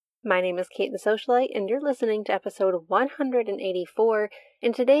My name is Kate the Socialite, and you're listening to episode 184,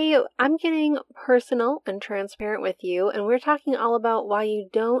 and today I'm getting personal and transparent with you, and we're talking all about why you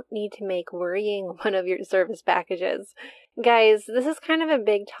don't need to make worrying one of your service packages. Guys, this is kind of a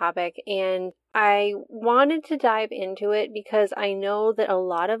big topic, and I wanted to dive into it because I know that a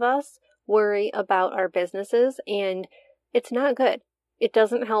lot of us worry about our businesses, and it's not good. It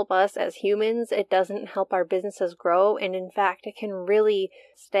doesn't help us as humans, it doesn't help our businesses grow, and in fact, it can really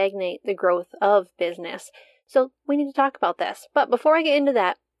stagnate the growth of business. So we need to talk about this. But before I get into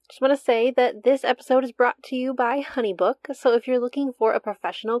that, I just want to say that this episode is brought to you by HoneyBook. So if you're looking for a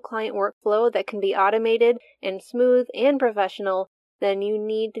professional client workflow that can be automated and smooth and professional, then you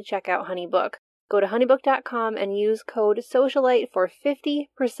need to check out HoneyBook. Go to honeybook.com and use code SOCIALITE for 50%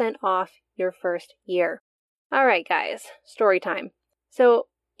 off your first year. All right, guys, story time. So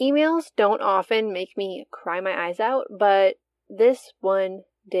emails don't often make me cry my eyes out, but this one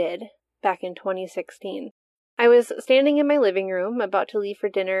did back in 2016. I was standing in my living room about to leave for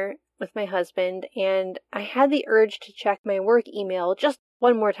dinner with my husband, and I had the urge to check my work email just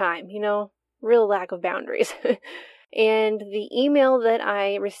one more time, real lack of boundaries. And the email that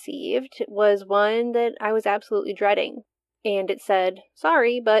I received was one that I was absolutely dreading. And it said,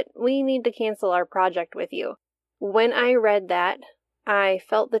 "Sorry, but we need to cancel our project with you." When I read that, I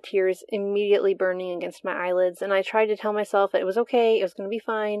felt the tears immediately burning against my eyelids, and I tried to tell myself that it was okay, it was going to be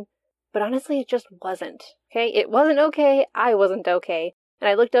fine, but honestly, it just wasn't, okay? It wasn't okay, I wasn't okay, and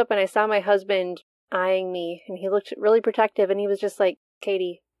I looked up and I saw my husband eyeing me, and he looked really protective, and he was just like,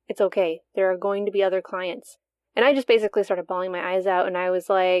 "Katie, it's okay, there are going to be other clients." And I just basically started bawling my eyes out, and I was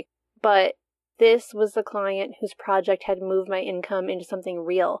like, but this was the client whose project had moved my income into something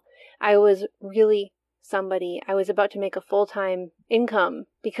real. I was really somebody. I was about to make a full-time income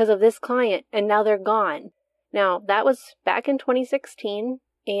because of this client, and now they're gone. Now, that was back in 2016,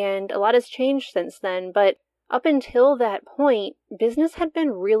 and a lot has changed since then, but up until that point, business had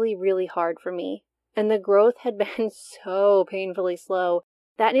been really, really hard for me, and the growth had been so painfully slow.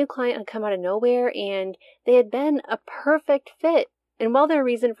 That new client had come out of nowhere, and they had been a perfect fit. And while their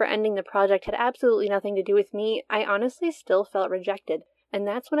reason for ending the project had absolutely nothing to do with me, I honestly still felt rejected. And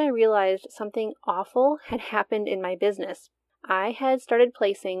that's when I realized something awful had happened in my business. I had started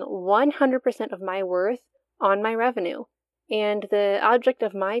placing 100% of my worth on my revenue, and the object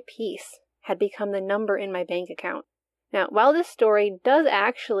of my peace had become the number in my bank account. Now, while this story does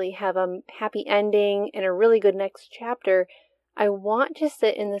actually have a happy ending and a really good next chapter, I want to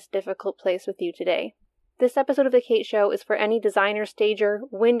sit in this difficult place with you today. This episode of The Kate Show is for any designer, stager,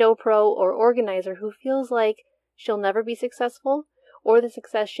 window pro, or organizer who feels like she'll never be successful, or the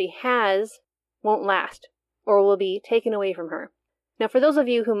success she has won't last, or will be taken away from her. Now, for those of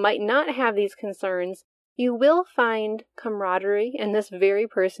you who might not have these concerns, you will find camaraderie in this very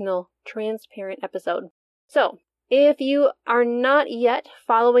personal, transparent episode. So, if you are not yet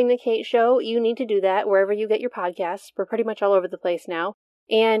following The Kate Show, you need to do that wherever you get your podcasts. We're pretty much all over the place now.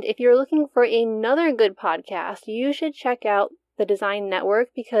 And if you're looking for another good podcast, you should check out the Design Network,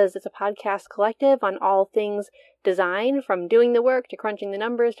 because it's a podcast collective on all things design, from doing the work to crunching the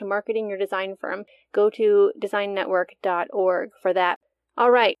numbers to marketing your design firm. Go to designnetwork.org for that.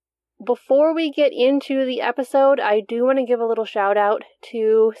 All right. Before we get into the episode, I do want to give a little shout out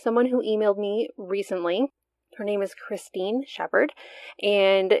to someone who emailed me recently. Her name is Christine Shepard,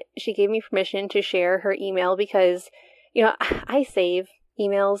 and she gave me permission to share her email because, I save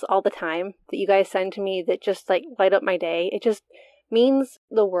emails all the time that you guys send to me that just light up my day. It just means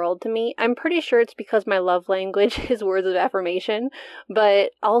the world to me. I'm pretty sure it's because my love language is words of affirmation,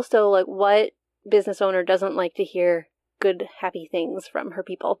 but also what business owner doesn't like to hear good, happy things from her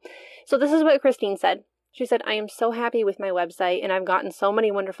people. So this is what Christine said. She said, "I am so happy with my website, and I've gotten so many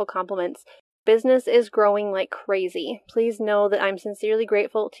wonderful compliments. Business is growing like crazy. Please know that I'm sincerely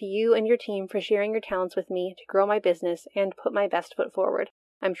grateful to you and your team for sharing your talents with me to grow my business and put my best foot forward.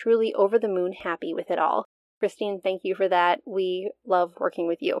 I'm truly over the moon happy with it all." Christine, thank you for that. We love working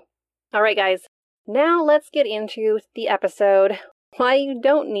with you. All right, guys. Now let's get into the episode, why you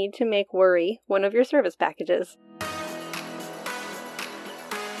don't need to make worry one of your service packages.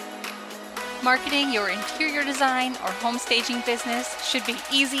 Marketing your interior design or home staging business should be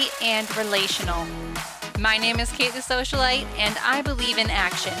easy and relational. My name is Kate the Socialite, and I believe in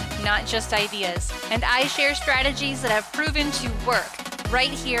action, not just ideas. And I share strategies that have proven to work right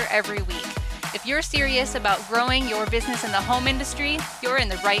here every week. If you're serious about growing your business in the home industry, you're in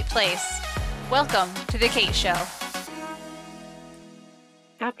the right place. Welcome to The Kate Show.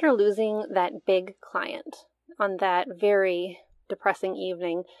 After losing that big client on that very depressing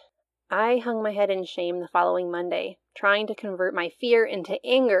evening, I hung my head in shame the following Monday, trying to convert my fear into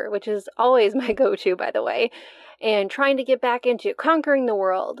anger, which is always my go-to, by the way, and trying to get back into conquering the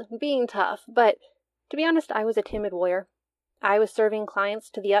world, being tough. But to be honest, I was a timid warrior. I was serving clients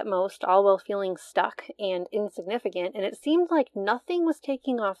to the utmost, all while feeling stuck and insignificant, and it seemed like nothing was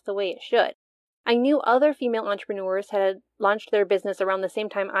taking off the way it should. I knew other female entrepreneurs had launched their business around the same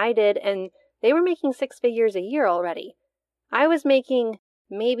time I did, and they were making 6 figures a year already. I was making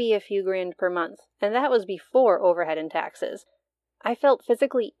maybe a few grand per month, and that was before overhead and taxes. I felt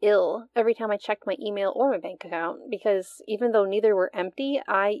physically ill every time I checked my email or my bank account, because even though neither were empty,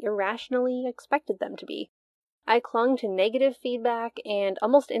 I irrationally expected them to be. I clung to negative feedback and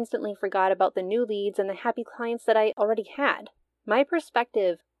almost instantly forgot about the new leads and the happy clients that I already had. My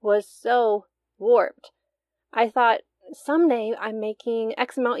perspective was so warped. I thought, someday I'm making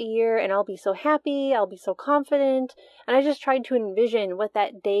X amount a year and I'll be so happy, I'll be so confident, and I just tried to envision what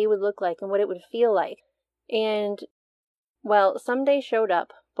that day would look like and what it would feel like. And, well, someday showed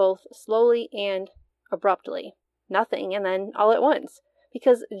up, both slowly and abruptly. Nothing, and then all at once.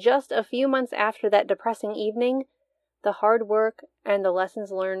 Because just a few months after that depressing evening, the hard work and the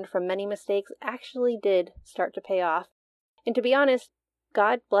lessons learned from many mistakes actually did start to pay off. And to be honest,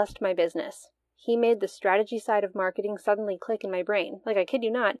 God blessed my business. He made the strategy side of marketing suddenly click in my brain. Like, I kid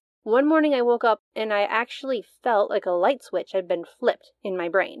you not. One morning I woke up and I actually felt like a light switch had been flipped in my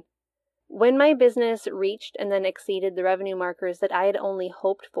brain. When my business reached and then exceeded the revenue markers that I had only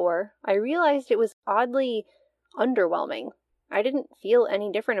hoped for, I realized it was oddly underwhelming. I didn't feel any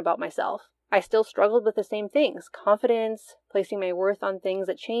different about myself. I still struggled with the same things: confidence, placing my worth on things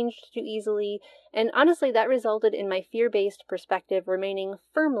that changed too easily, and honestly that resulted in my fear-based perspective remaining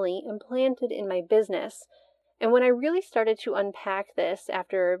firmly implanted in my business. And when I really started to unpack this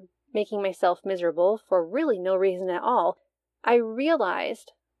after making myself miserable for really no reason at all, I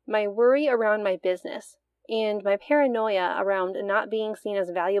realized my worry around my business and my paranoia around not being seen as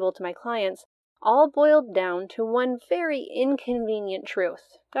valuable to my clients all boiled down to one very inconvenient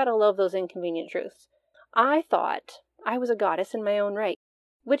truth. Gotta love those inconvenient truths. I thought I was a goddess in my own right,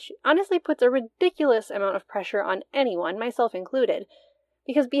 which honestly puts a ridiculous amount of pressure on anyone, myself included,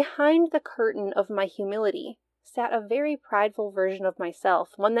 because behind the curtain of my humility sat a very prideful version of myself,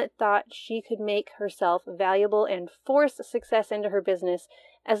 one that thought she could make herself valuable and force success into her business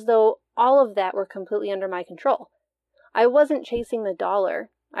as though all of that were completely under my control. I wasn't chasing the dollar,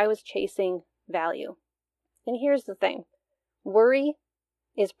 I was chasing value. And here's the thing. Worry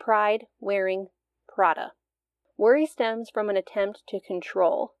is pride wearing Prada. Worry stems from an attempt to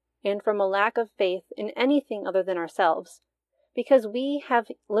control and from a lack of faith in anything other than ourselves. Because we have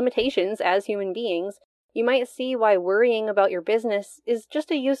limitations as human beings, you might see why worrying about your business is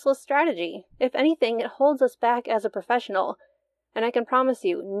just a useless strategy. If anything, it holds us back as a professional. And I can promise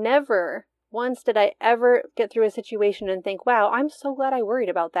you, never once did I ever get through a situation and think, wow, I'm so glad I worried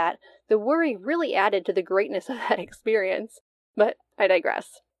about that. The worry really added to the greatness of that experience. But I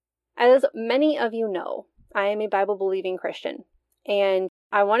digress. As many of you know, I am a Bible-believing Christian, and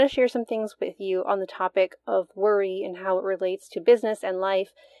I want to share some things with you on the topic of worry and how it relates to business and life.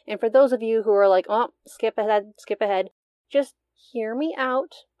 And for those of you who are like, oh, skip ahead, just hear me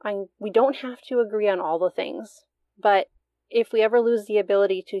out. We don't have to agree on all the things, but if we ever lose the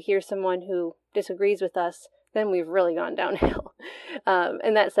ability to hear someone who disagrees with us, then we've really gone downhill.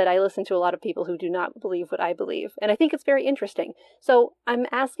 And that said, I listen to a lot of people who do not believe what I believe, and I think it's very interesting. So I'm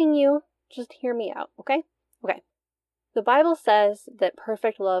asking you, just hear me out, okay? Okay. The Bible says that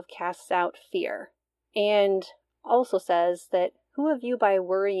perfect love casts out fear, and also says that who of you by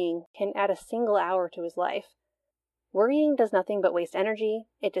worrying can add a single hour to his life? Worrying does nothing but waste energy,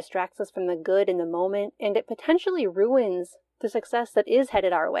 it distracts us from the good in the moment, and it potentially ruins the success that is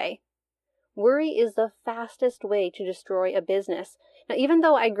headed our way. Worry is the fastest way to destroy a business. Now, even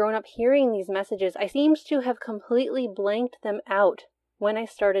though I'd grown up hearing these messages, I seemed to have completely blanked them out when I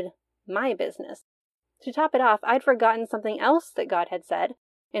started my business. To top it off, I'd forgotten something else that God had said,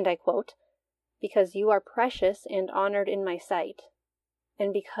 and I quote, "Because you are precious and honored in my sight,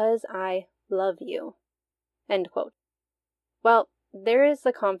 and because I love you." End quote. Well, there is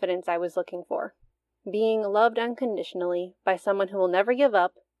the confidence I was looking for. Being loved unconditionally by someone who will never give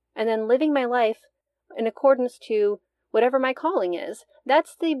up, and then living my life in accordance to whatever my calling is.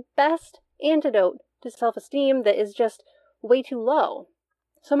 That's the best antidote to self-esteem that is just way too low.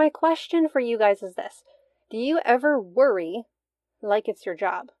 So my question for you guys is this. Do you ever worry like it's your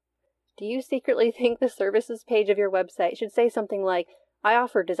job? Do you secretly think the services page of your website should say something like, I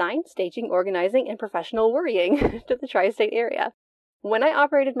offer design, staging, organizing, and professional worrying to the tri-state area? When I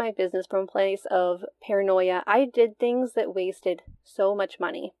operated my business from a place of paranoia, I did things that wasted so much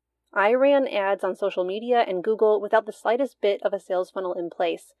money. I ran ads on social media and Google without the slightest bit of a sales funnel in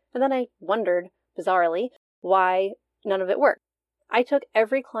place, and then I wondered, bizarrely, why none of it worked. I took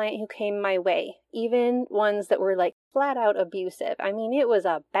every client who came my way, even ones that were like flat out abusive. I mean, it was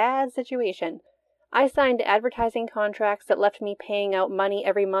a bad situation. I signed advertising contracts that left me paying out money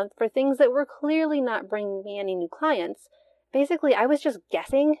every month for things that were clearly not bringing me any new clients. Basically, I was just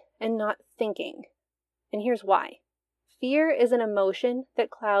guessing and not thinking. And here's why. Fear is an emotion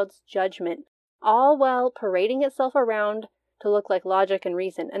that clouds judgment, all while parading itself around to look like logic and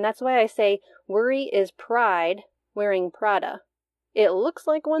reason. And that's why I say worry is pride wearing Prada. It looks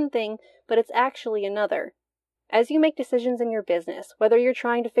like one thing, but it's actually another. As you make decisions in your business, whether you're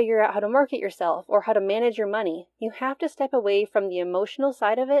trying to figure out how to market yourself or how to manage your money, you have to step away from the emotional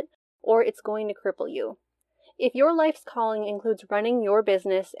side of it, or it's going to cripple you. If your life's calling includes running your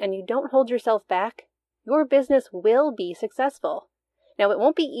business and you don't hold yourself back, your business will be successful. Now, it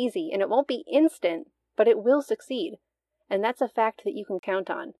won't be easy and it won't be instant, but it will succeed. And that's a fact that you can count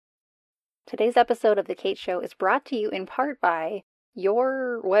on. Today's episode of The Kate Show is brought to you in part by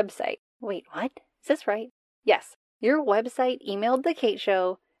your website. Wait, what? Is this right? Yes. Your website emailed The Kate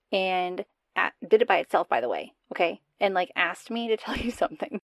Show and did it by itself, by the way. Okay? And asked me to tell you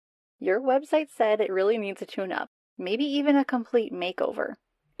something. Your website said it really needs a tune-up. Maybe even a complete makeover.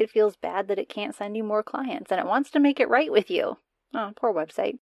 It feels bad that it can't send you more clients and it wants to make it right with you. Oh, poor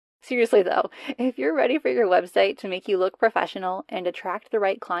website. Seriously though, if you're ready for your website to make you look professional and attract the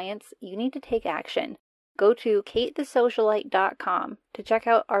right clients, you need to take action. Go to katethesocialite.com to check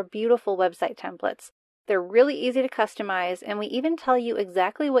out our beautiful website templates. They're really easy to customize, and we even tell you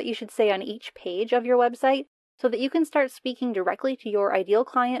exactly what you should say on each page of your website so that you can start speaking directly to your ideal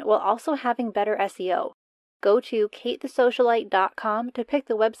client while also having better SEO. Go to katethesocialite.com to pick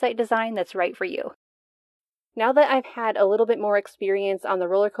the website design that's right for you. Now that I've had a little bit more experience on the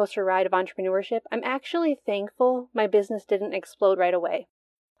roller coaster ride of entrepreneurship, I'm actually thankful my business didn't explode right away.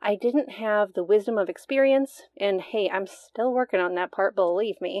 I didn't have the wisdom of experience, and hey, I'm still working on that part,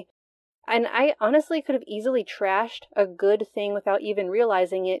 believe me. And I honestly could have easily trashed a good thing without even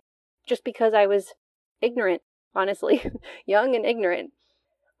realizing it, just because I was ignorant, honestly, young and ignorant.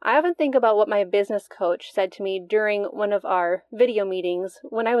 I often think about what my business coach said to me during one of our video meetings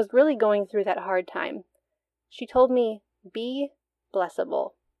when I was really going through that hard time. She told me, be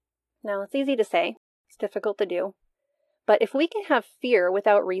blessable. Now, it's easy to say, it's difficult to do. But if we can have fear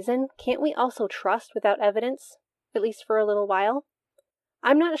without reason, can't we also trust without evidence, at least for a little while?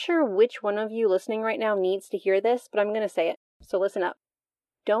 I'm not sure which one of you listening right now needs to hear this, but I'm going to say it, so listen up.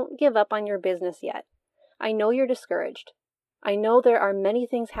 Don't give up on your business yet. I know you're discouraged. I know there are many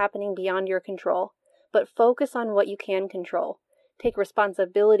things happening beyond your control, but focus on what you can control. Take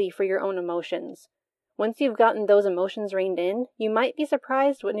responsibility for your own emotions. Once you've gotten those emotions reined in, you might be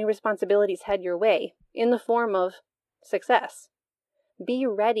surprised what new responsibilities head your way, in the form of success. Be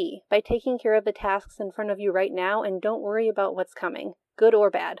ready by taking care of the tasks in front of you right now and don't worry about what's coming, good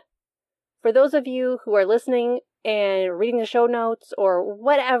or bad. For those of you who are listening and reading the show notes or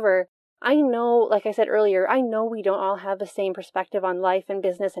whatever, I know, like I said earlier, I know we don't all have the same perspective on life and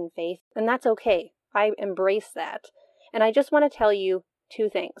business and faith, and that's okay. I embrace that. And I just want to tell you two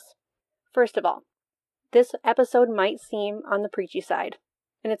things. First of all, this episode might seem on the preachy side,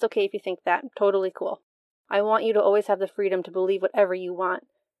 and it's okay if you think that. Totally cool. I want you to always have the freedom to believe whatever you want.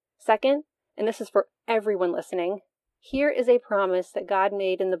 Second, and this is for everyone listening, here is a promise that God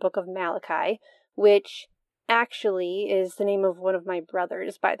made in the book of Malachi, which actually is the name of one of my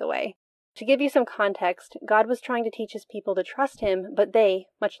brothers, by the way. To give you some context, God was trying to teach his people to trust him, but they,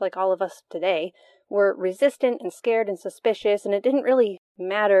 much like all of us today, were resistant and scared and suspicious, and it didn't really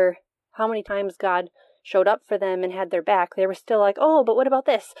matter how many times God showed up for them and had their back. They were still like, oh, but what about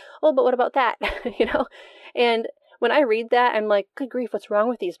this? Oh, but what about that? And when I read that, I'm like, good grief, what's wrong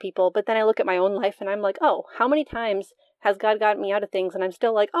with these people? But then I look at my own life and I'm like, oh, how many times has God gotten me out of things? And I'm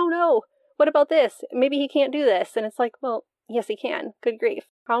still like, oh no, what about this? Maybe he can't do this. And it's like, well, yes, he can. Good grief.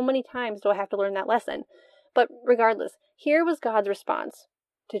 How many times do I have to learn that lesson? But regardless, here was God's response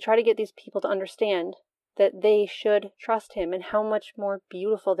to try to get these people to understand that they should trust him and how much more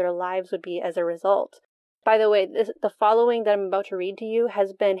beautiful their lives would be as a result. By the way, the following that I'm about to read to you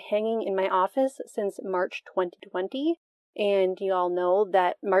has been hanging in my office since March 2020. And you all know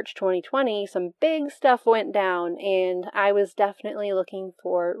that March 2020, some big stuff went down, and I was definitely looking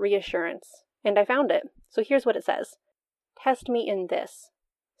for reassurance. And I found it. So here's what it says. Test me in this.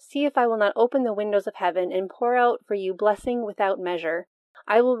 See if I will not open the windows of heaven and pour out for you blessing without measure.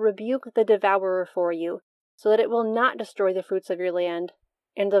 I will rebuke the devourer for you, so that it will not destroy the fruits of your land,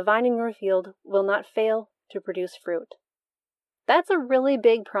 and the vine in your field will not fail to produce fruit. That's a really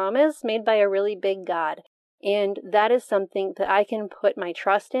big promise made by a really big God. And that is something that I can put my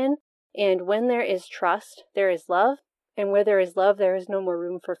trust in. And when there is trust, there is love. And where there is love, there is no more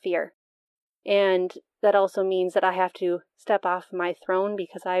room for fear. And that also means that I have to step off my throne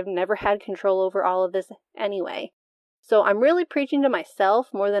because I've never had control over all of this anyway. So I'm really preaching to myself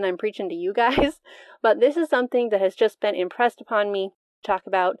more than I'm preaching to you guys. But this is something that has just been impressed upon me to talk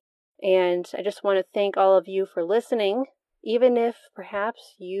about. And I just want to thank all of you for listening, even if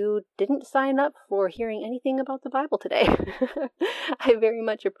perhaps you didn't sign up for hearing anything about the Bible today. I very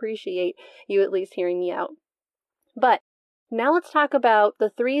much appreciate you at least hearing me out. But now let's talk about the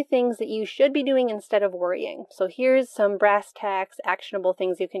 3 things that you should be doing instead of worrying. So here's some brass tacks, actionable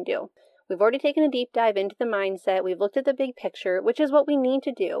things you can do. We've already taken a deep dive into the mindset. We've looked at the big picture, which is what we need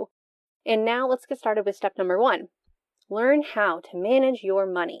to do. And now let's get started with step number 1. Learn how to manage your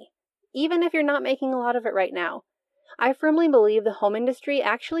money, even if you're not making a lot of it right now. I firmly believe the home industry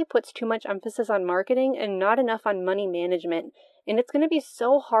actually puts too much emphasis on marketing and not enough on money management. And it's going to be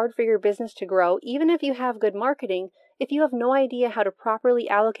so hard for your business to grow, even if you have good marketing, if you have no idea how to properly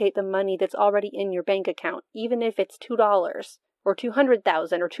allocate the money that's already in your bank account, even if it's $2 or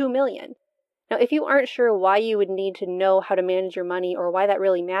 $200,000 or $2 million. Now, if you aren't sure why you would need to know how to manage your money or why that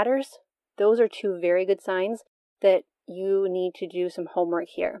really matters, those are 2 very good signs that you need to do some homework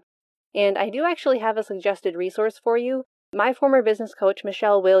here. And I do actually have a suggested resource for you. My former business coach,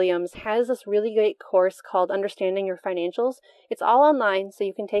 Michelle Williams, has this really great course called Understanding Your Financials. It's all online, so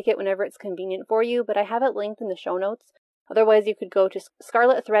you can take it whenever it's convenient for you, but I have it linked in the show notes. Otherwise, you could go to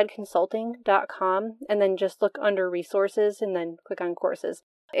scarletthreadconsulting.com and then just look under resources and then click on courses.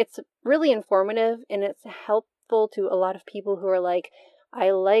 It's really informative and it's helpful to a lot of people who are like,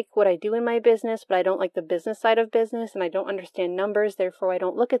 I like what I do in my business, but I don't like the business side of business and I don't understand numbers, therefore I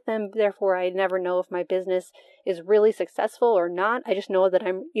don't look at them, therefore I never know if my business is really successful or not. I just know that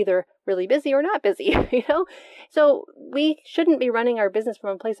I'm either really busy or not busy, So we shouldn't be running our business from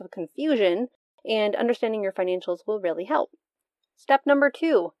a place of confusion, and understanding your financials will really help. Step number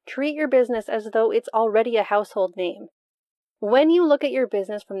 2, treat your business as though it's already a household name. When you look at your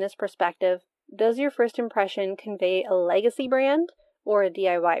business from this perspective, does your first impression convey a legacy brand or a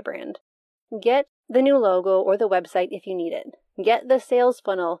DIY brand? Get the new logo or the website if you need it. Get the sales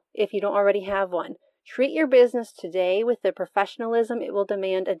funnel if you don't already have one. Treat your business today with the professionalism it will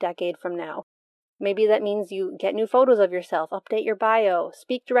demand a decade from now. Maybe that means you get new photos of yourself, update your bio,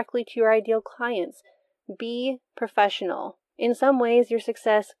 speak directly to your ideal clients. Be professional. In some ways, your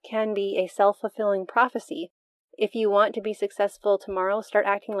success can be a self-fulfilling prophecy. If you want to be successful tomorrow, start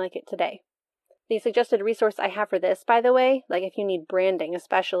acting like it today. The suggested resource I have for this, by the way, like if you need branding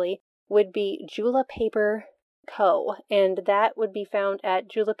especially, would be Jula Paper Co. And that would be found at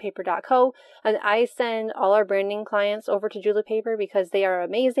julapaper.co. And I send all our branding clients over to Jula Paper because they are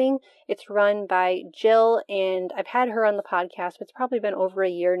amazing. It's run by Jill, and I've had her on the podcast. It's probably been over a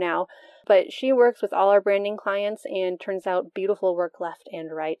year now. But she works with all our branding clients and turns out beautiful work left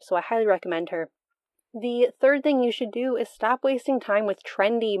and right. So I highly recommend her. The 3rd thing you should do is stop wasting time with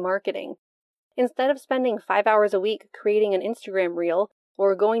trendy marketing. Instead of spending 5 hours a week creating an Instagram reel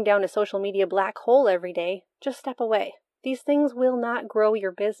or going down a social media black hole every day, just step away. These things will not grow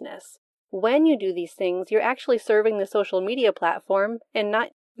your business. When you do these things, you're actually serving the social media platform and not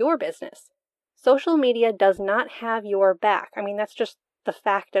your business. Social media does not have your back. I mean, that's just the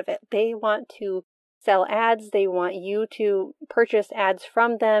fact of it. They want to sell ads. They want you to purchase ads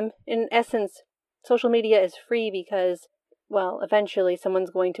from them. In essence, social media is free because, well, eventually someone's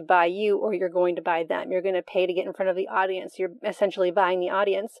going to buy you or you're going to buy them. You're going to pay to get in front of the audience. You're essentially buying the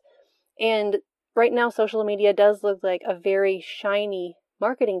audience. And right now, social media does look like a very shiny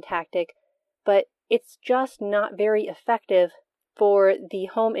marketing tactic, but it's just not very effective for the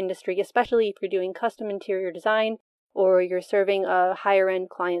home industry, especially if you're doing custom interior design or you're serving a higher-end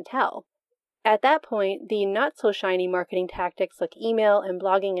clientele. At that point, the not-so-shiny marketing tactics like email and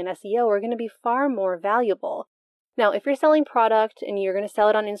blogging and SEO are going to be far more valuable. Now, if you're selling product and you're going to sell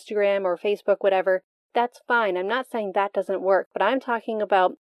it on Instagram or Facebook, whatever, that's fine. I'm not saying that doesn't work, but I'm talking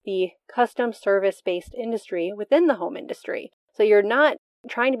about the custom service-based industry within the home industry. So you're not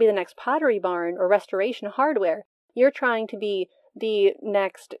trying to be the next Pottery Barn or Restoration Hardware. You're trying to be the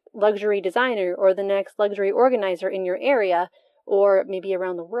next luxury designer or the next luxury organizer in your area or maybe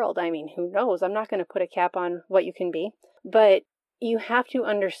around the world. I mean, who knows? I'm not going to put a cap on what you can be, but you have to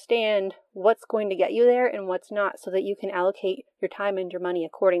understand what's going to get you there and what's not so that you can allocate your time and your money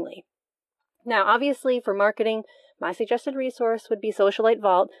accordingly. Now, obviously, for marketing, my suggested resource would be Socialite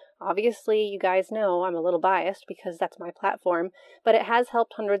Vault. Obviously, you guys know I'm a little biased because that's my platform, but it has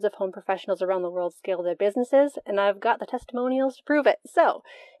helped hundreds of home professionals around the world scale their businesses, and I've got the testimonials to prove it. So,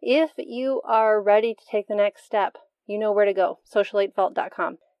 if you are ready to take the next step, you know where to go,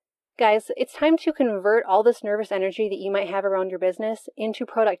 socialitevault.com. Guys, it's time to convert all this nervous energy that you might have around your business into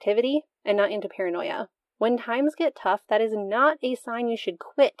productivity and not into paranoia. When times get tough, that is not a sign you should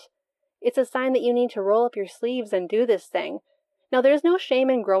quit. It's a sign that you need to roll up your sleeves and do this thing. Now, there's no shame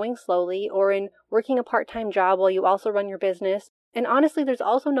in growing slowly or in working a part-time job while you also run your business. And honestly, there's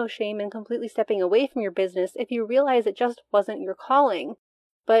also no shame in completely stepping away from your business if you realize it just wasn't your calling.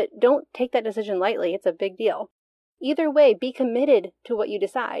 But don't take that decision lightly. It's a big deal. Either way, be committed to what you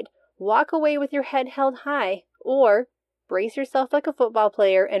decide. Walk away with your head held high, or brace yourself like a football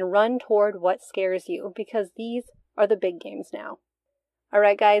player and run toward what scares you, because these are the big games now. All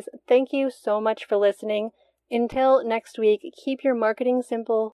right, guys, thank you so much for listening. Until next week, keep your marketing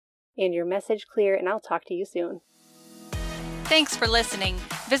simple and your message clear, and I'll talk to you soon. Thanks for listening.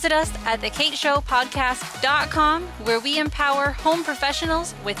 Visit us at thekateshowpodcast.com, where we empower home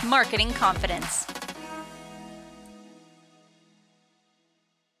professionals with marketing confidence.